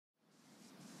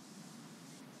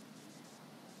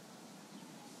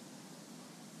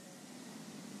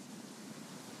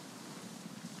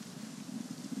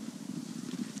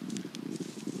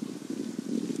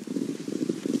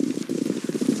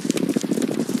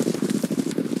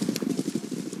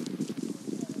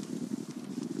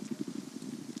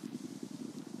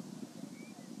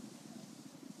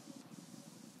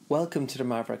Welcome to the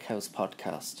Maverick House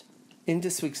podcast. In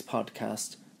this week's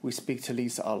podcast, we speak to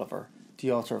Lissa Oliver,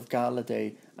 the author of Gala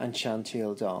Day and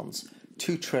Chantiel Dawns,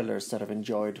 two thrillers that have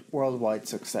enjoyed worldwide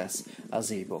success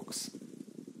as ebooks.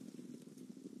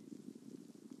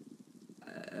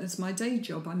 As my day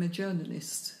job, I'm a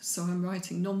journalist, so I'm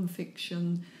writing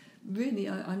non-fiction. Really,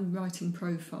 I'm writing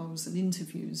profiles and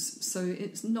interviews, so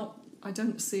it's not, I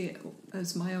don't see it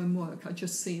as my own work. I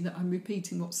just see that I'm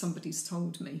repeating what somebody's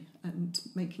told me and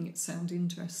making it sound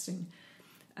interesting.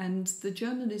 And the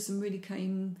journalism really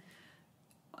came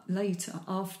later,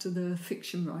 after the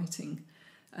fiction writing.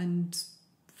 And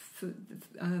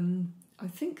I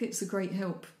think it's a great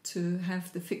help to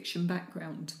have the fiction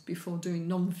background before doing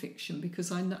non-fiction,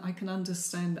 because I can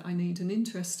understand that I need an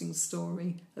interesting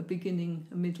story, a beginning,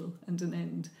 a middle and an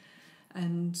end.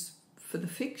 And for the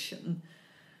fiction,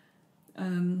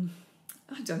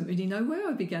 I don't really know where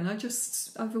I began.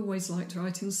 I've always liked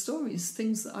writing stories,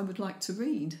 things that I would like to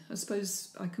read. I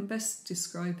suppose I can best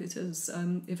describe it as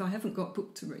if I haven't got a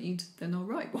book to read, then I'll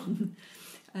write one.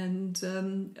 And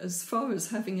as far as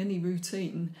having any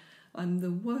routine, I'm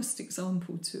the worst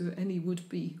example to any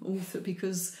would-be author,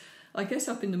 because I get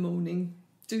up in the morning,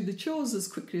 do the chores as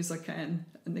quickly as I can,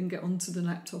 and then get onto the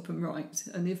laptop and write.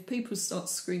 And if people start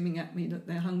screaming at me that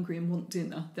they're hungry and want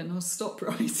dinner, then I'll stop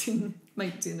writing,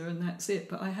 make dinner, and that's it.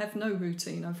 But I have no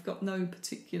routine. I've got no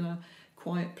particular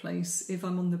quiet place. If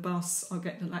I'm on the bus, I'll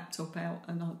get the laptop out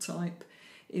and I'll type.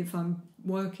 If I'm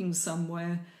working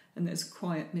somewhere and there's a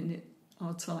quiet minute,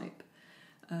 I'll type.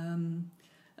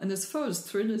 And as far as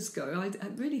thrillers go, I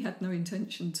really had no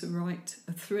intention to write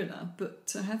a thriller, but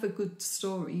to have a good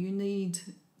story, you need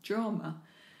drama.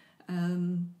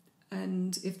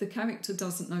 And if the character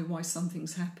doesn't know why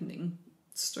something's happening,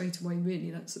 straight away, really,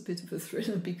 that's a bit of a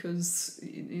thriller, because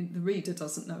the reader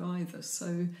doesn't know either.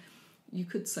 So you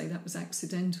could say that was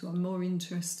accidental. I'm more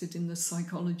interested in the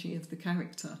psychology of the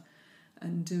character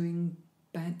and doing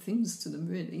bad things to them,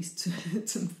 really,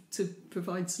 to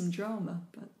provide some drama.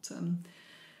 But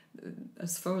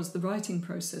as far as the writing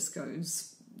process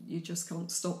goes, you just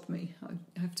can't stop me.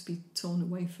 I have to be torn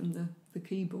away from the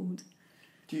keyboard.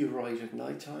 Do you write at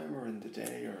night time or in the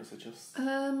day, or is it just...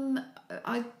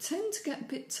 I tend to get a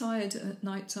bit tired at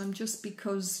night time, just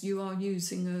because you are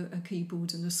using a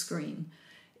keyboard and a screen.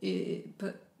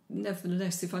 But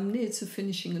nevertheless, if I'm near to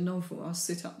finishing a novel, I'll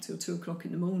sit up till 2 o'clock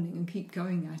in the morning and keep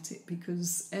going at it,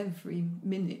 because every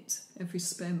minute, every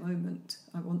spare moment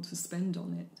I want to spend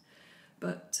on it.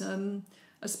 But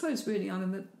I suppose really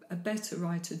I'm a better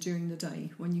writer during the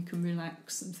day, when you can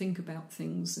relax and think about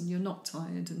things and you're not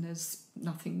tired and there's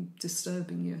nothing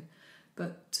disturbing you.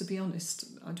 But to be honest,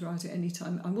 I'd write at any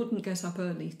time. I wouldn't get up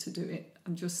early to do it.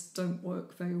 I just don't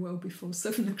work very well before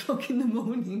 7 o'clock in the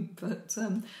morning. But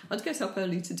I'd get up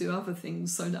early to do other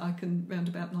things so that I can, round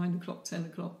about 9 o'clock, 10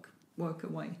 o'clock, work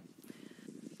away.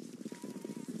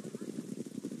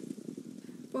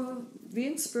 Well, the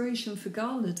inspiration for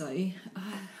Gala Day,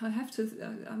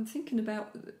 I'm thinking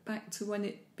about back to when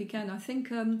it began. I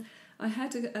think I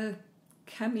had a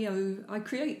cameo. I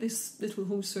create this little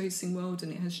horse racing world,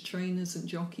 and it has trainers and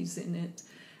jockeys in it.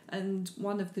 And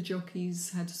one of the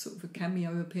jockeys had a sort of a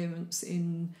cameo appearance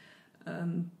in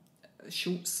a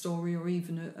short story, or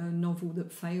even a novel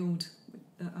that failed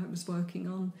that I was working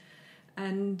on.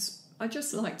 And I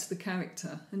just liked the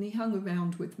character, and he hung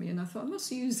around with me, and I thought I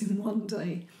must use him one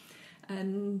day.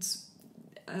 And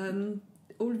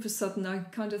all of a sudden I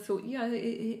kind of thought,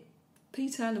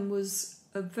 Pete Allen was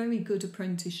a very good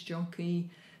apprentice jockey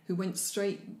who went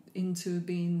straight into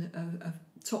being a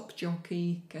top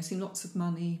jockey, getting lots of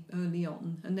money early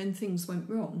on, and then things went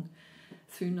wrong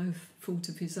through no fault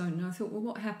of his own. And I thought, well,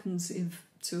 what happens if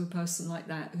to a person like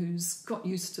that, who's got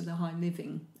used to the high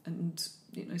living, and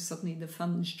suddenly the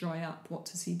funds dry up? What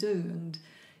does he do? And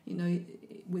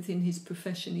within his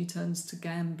profession, he turns to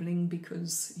gambling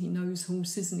because he knows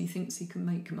horses and he thinks he can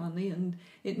make money, and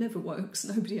it never works.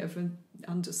 Nobody ever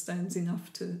understands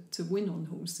enough to win on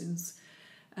horses.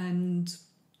 And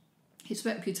his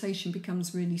reputation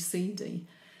becomes really seedy.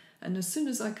 And as soon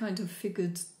as I kind of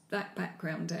figured that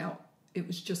background out, it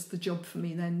was just the job for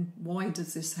me then. Why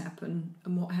does this happen?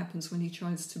 And what happens when he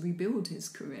tries to rebuild his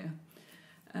career?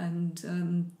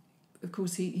 And of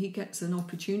course, he gets an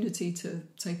opportunity to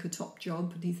take a top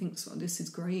job, and he thinks, well, this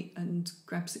is great, and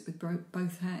grabs it with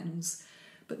both hands.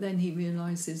 But then he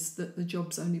realises that the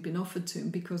job's only been offered to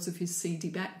him because of his seedy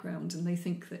background, and they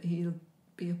think that he'll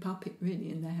be a puppet,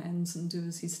 really, in their hands and do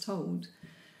as he's told.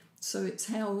 So it's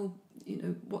how,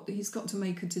 what he's got to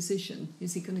make a decision.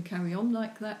 Is he going to carry on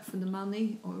like that for the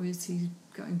money, or is he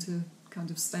going to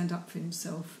kind of stand up for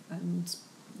himself and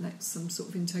let some sort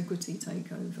of integrity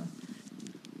take over?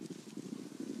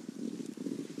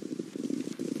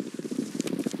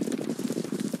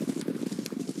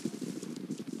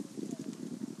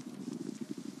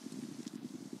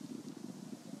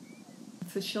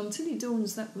 for Chantilly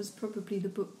Dawns, that was probably the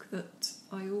book that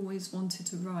I always wanted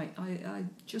to write. I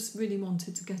just really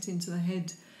wanted to get into the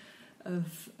head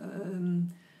of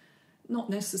not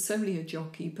necessarily a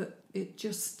jockey, but it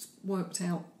just worked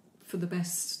out for the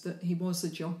best that he was a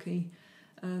jockey.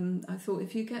 I thought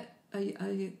if you get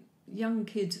a young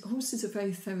kid, horses are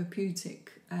very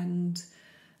therapeutic, and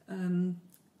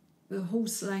the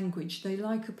horse language, they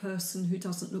like a person who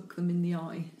doesn't look them in the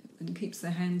eye and keeps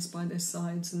their hands by their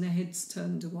sides and their heads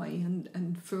turned away,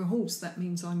 and for a horse that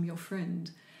means I'm your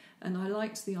friend. And I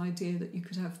liked the idea that you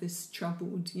could have this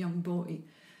troubled young boy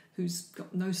who's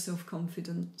got no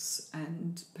self-confidence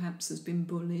and perhaps has been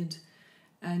bullied,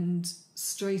 and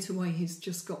straight away he's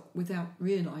just got, without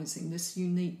realising, this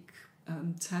unique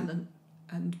talent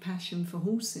and passion for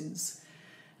horses.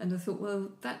 And I thought, well,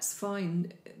 that's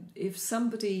fine. If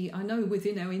somebody, I know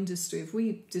within our industry, if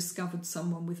we discovered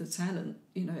someone with a talent,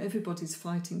 everybody's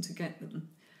fighting to get them.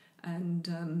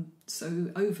 And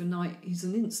so overnight, he's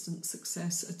an instant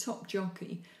success, a top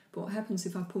jockey. But what happens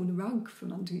if I pull the rug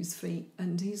from under his feet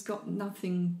and he's got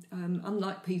nothing,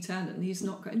 unlike Pete Allen, he's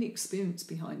not got any experience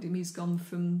behind him. He's gone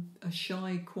from a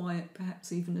shy, quiet,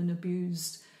 perhaps even an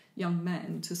abused young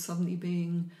man to suddenly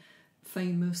being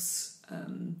famous,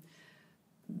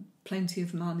 plenty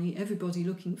of money, everybody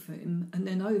looking for him, and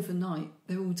then overnight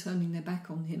they're all turning their back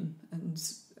on him and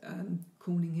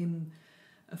calling him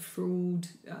a fraud.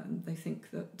 They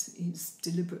think that he's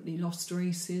deliberately lost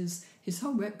races. His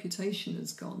whole reputation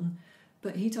has gone,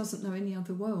 but he doesn't know any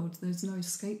other world. There's no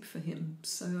escape for him.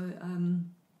 So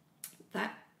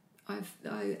that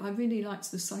I really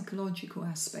liked the psychological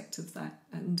aspect of that,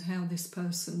 and how this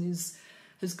person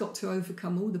has got to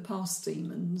overcome all the past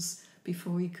demons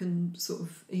before he can sort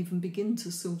of even begin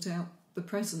to sort out the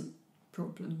present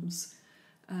problems.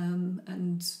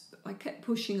 And I kept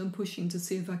pushing and pushing to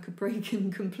see if I could break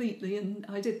him completely, and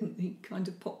I didn't. He kind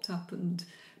of popped up and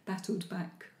battled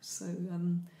back. So,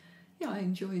 I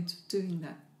enjoyed doing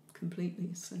that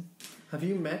completely. So, have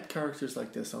you met characters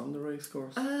like this on the race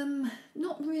course?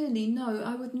 Not really, no.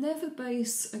 I would never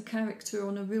base a character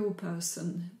on a real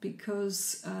person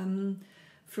because,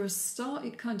 for a start,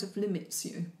 it kind of limits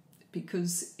you.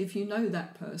 Because if you know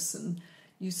that person,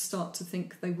 you start to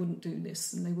think they wouldn't do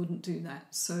this and they wouldn't do that.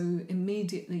 So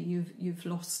immediately you've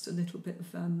lost a little bit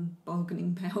of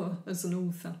bargaining power as an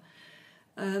author.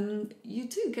 You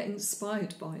do get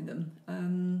inspired by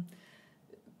them,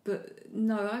 but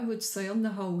no, I would say on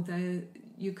the whole they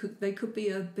could be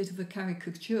a bit of a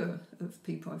caricature of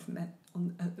people I've met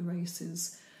at the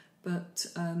races, but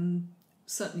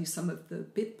certainly some of the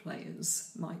bit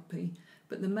players might be.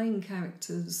 But the main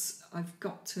characters, I've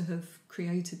got to have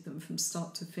created them from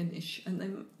start to finish, and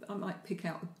then I might pick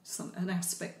out an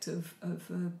aspect of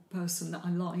a person that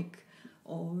I like,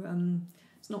 or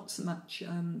it's not so much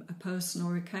a person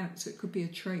or a character. It could be a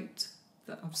trait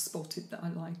that I've spotted that I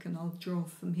like, and I'll draw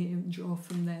from here and draw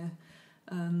from there.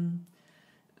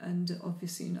 And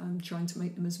obviously, I'm trying to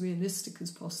make them as realistic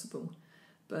as possible.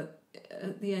 But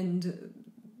at the end,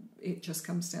 it just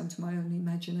comes down to my own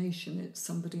imagination. It's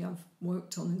somebody I've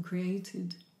worked on and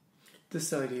created.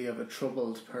 This idea of a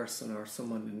troubled person or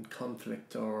someone in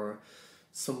conflict or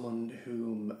someone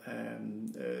whom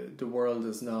the world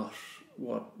is not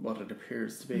what it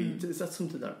appears to be, is that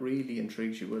something that really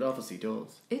intrigues you? It obviously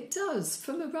does. It does.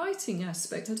 From a writing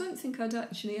aspect, I don't think I'd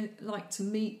actually like to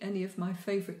meet any of my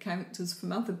favourite characters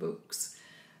from other books.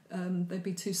 They'd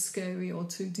be too scary or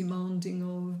too demanding,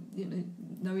 or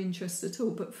no interest at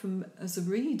all. But as a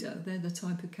reader, they're the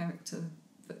type of character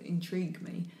that intrigue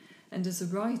me. And as a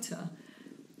writer,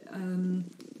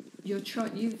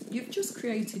 you've just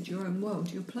created your own world.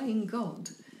 You're playing God,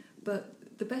 but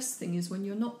the best thing is when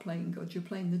you're not playing God, you're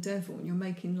playing the devil, and you're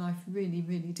making life really,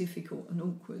 really difficult and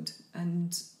awkward.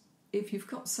 And if you've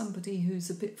got somebody who's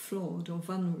a bit flawed or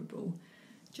vulnerable,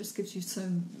 just gives you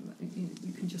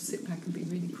you can just sit back and be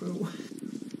really cruel.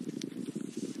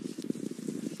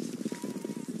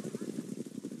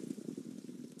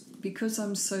 Because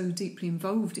I'm so deeply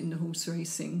involved in the horse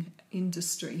racing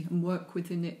industry and work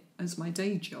within it as my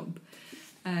day job,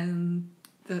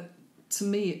 that to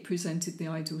me it presented the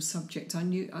ideal subject. I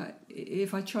knew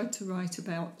if I tried to write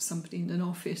about somebody in an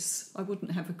office, I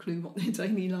wouldn't have a clue what their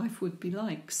daily life would be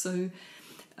like. So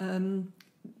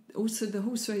also, the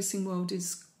horse racing world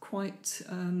is quite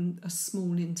a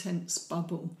small, intense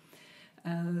bubble.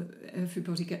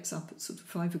 Everybody gets up at sort of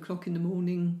 5 o'clock in the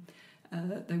morning.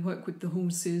 They work with the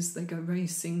horses, they go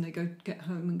racing, they get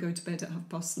home and go to bed at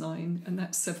 9:30, and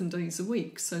that's 7 days a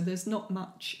week. So there's not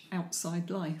much outside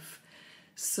life.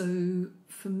 So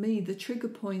for me, the trigger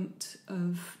point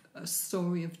of a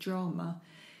story of drama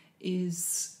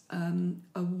is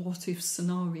a what-if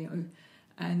scenario,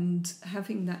 and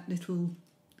having that little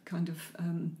kind of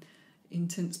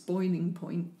intense boiling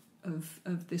point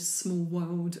of this small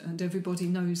world, and everybody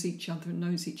knows each other and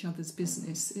knows each other's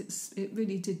business. It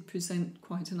really did present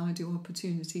quite an ideal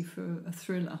opportunity for a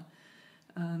thriller.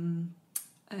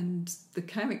 And the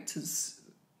characters,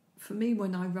 for me,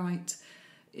 when I write,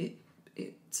 it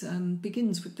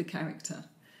begins with the character.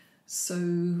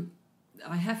 So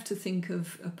I have to think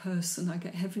of a person, I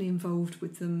get heavily involved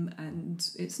with them, and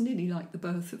it's nearly like the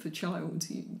birth of a child.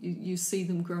 You see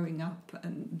them growing up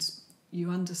and you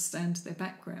understand their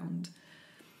background.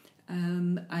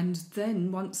 And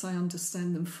then once I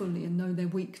understand them fully and know their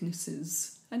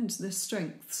weaknesses and their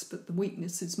strengths, but the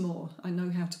weaknesses more, I know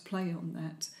how to play on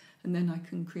that, and then I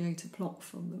can create a plot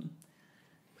for them.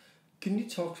 Can you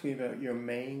talk to me about your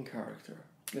main character,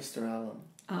 Mr. Allen?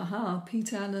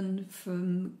 Peter Allen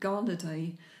from Gala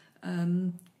Day.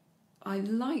 I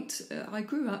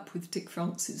grew up with Dick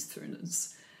Francis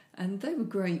thrillers, and they were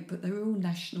great, but they were all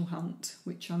National Hunt,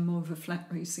 which I'm more of a flat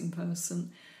racing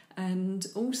person. And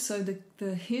also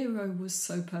the hero was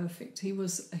so perfect. He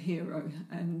was a hero,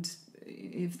 and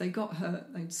if they got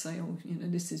hurt, they'd say, oh,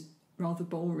 this is rather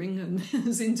boring and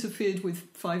has interfered with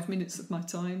 5 minutes of my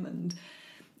time. And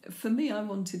for me, I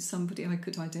wanted somebody I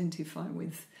could identify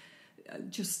with,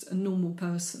 just a normal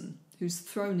person who's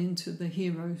thrown into the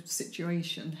hero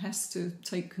situation, has to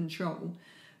take control,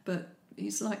 but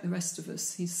he's like the rest of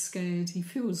us. He's scared, he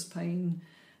feels pain,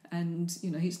 and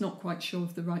he's not quite sure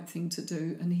of the right thing to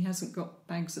do, and he hasn't got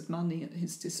bags of money at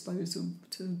his disposal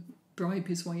to bribe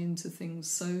his way into things.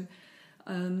 So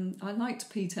I liked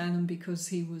Pete Allen because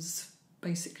he was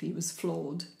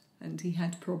flawed, and he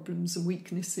had problems and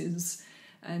weaknesses,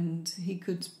 and he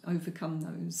could overcome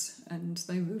those, and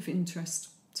they were of interest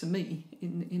to me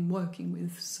in working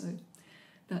with. So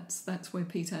that's where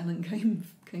Pete Allen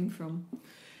came from.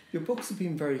 Your books have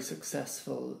been very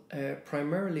successful,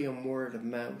 primarily on word of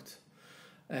mouth.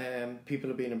 People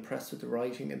have been impressed with the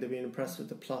writing, and they've been impressed with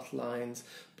the plot lines,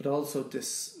 but also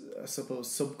this, I suppose,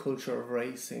 subculture of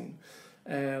racing.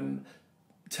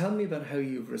 Tell me about how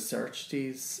you've researched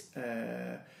these,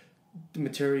 the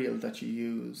material that you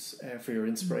use for your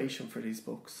inspiration for these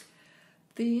books.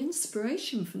 The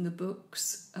inspiration from the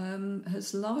books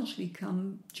has largely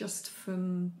come just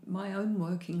from my own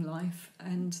working life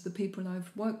and the people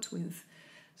I've worked with.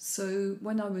 So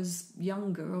when I was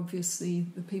younger, obviously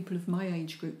the people of my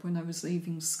age group, when I was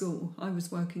leaving school, I was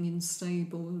working in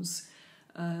stables.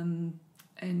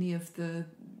 Any of the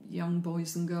young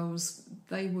boys and girls,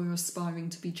 they were aspiring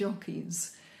to be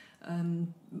jockeys,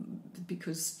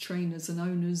 because trainers and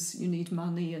owners, you need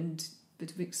money and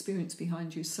bit of experience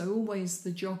behind you. So always the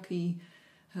jockey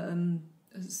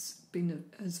has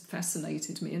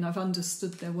fascinated me, and I've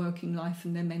understood their working life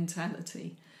and their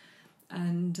mentality.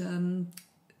 And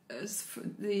as for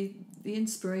the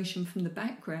inspiration from the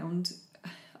background,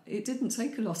 it didn't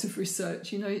take a lot of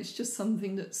research. It's just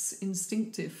something that's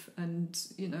instinctive, and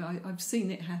I've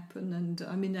seen it happen, and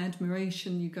I'm in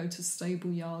admiration. You go to stable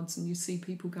yards and you see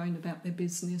people going about their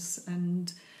business,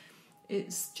 and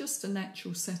it's just a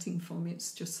natural setting for me.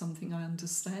 It's just something I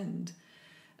understand.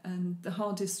 And the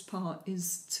hardest part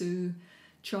is to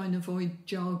try and avoid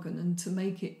jargon and to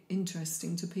make it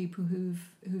interesting to people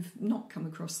who've not come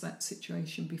across that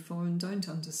situation before and don't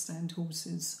understand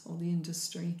horses or the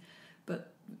industry.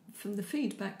 But from the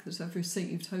feedback that I've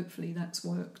received, hopefully that's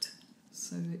worked.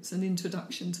 So it's an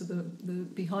introduction to the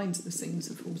behind the scenes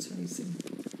of horse racing.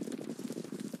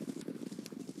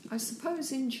 I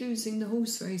suppose in choosing the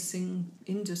horse racing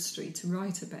industry to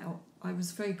write about, I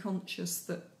was very conscious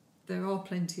that there are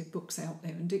plenty of books out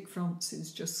there and Dick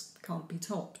Francis just can't be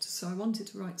topped. So I wanted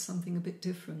to write something a bit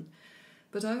different.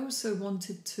 But I also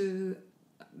wanted to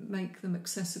make them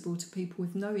accessible to people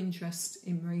with no interest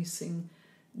in racing,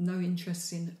 no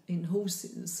interest in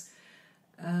horses.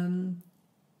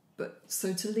 But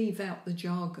so to leave out the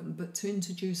jargon, but to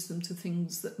introduce them to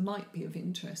things that might be of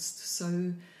interest.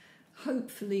 So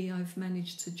hopefully I've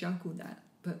managed to juggle that.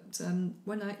 But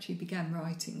when I actually began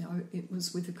writing, it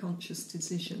was with a conscious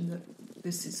decision that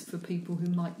this is for people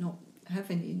who might not have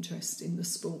any interest in the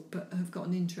sport, but have got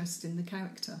an interest in the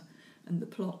character and the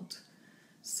plot.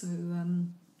 So,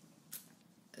 and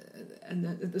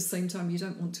at the same time, you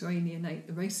don't want to alienate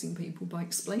the racing people by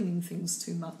explaining things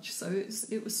too much. So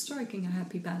it was striking a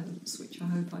happy balance, which I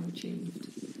hope I achieved.